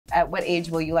At what age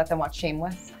will you let them watch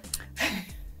Shameless?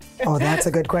 Oh, that's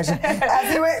a good question.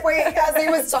 As he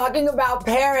was talking about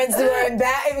parents who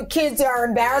are kids who are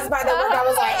embarrassed by their work, I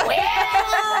was like,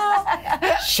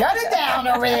 well, shut it down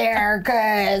over there,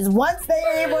 because once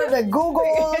they're able to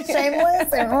Google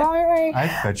Shameless and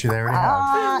I bet you they already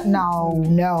have. No,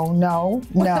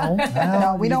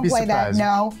 we don't play that.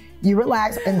 No. You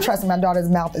relax, and trust me, my daughter's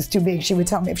mouth is too big. She would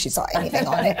tell me if she saw anything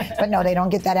on it. But no, they don't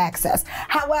get that access.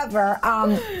 However,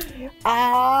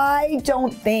 I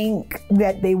don't think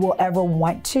that they will ever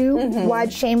want to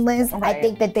watch Shameless. Right. I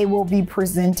think that they will be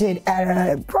presented at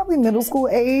a probably middle school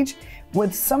age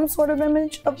with some sort of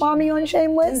image of mommy on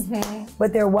Shameless,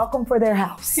 but they're welcome for their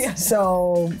house. Yeah.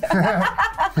 So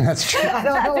That's true. I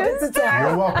don't know what to tell you.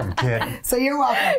 You're welcome, kid. So you're welcome.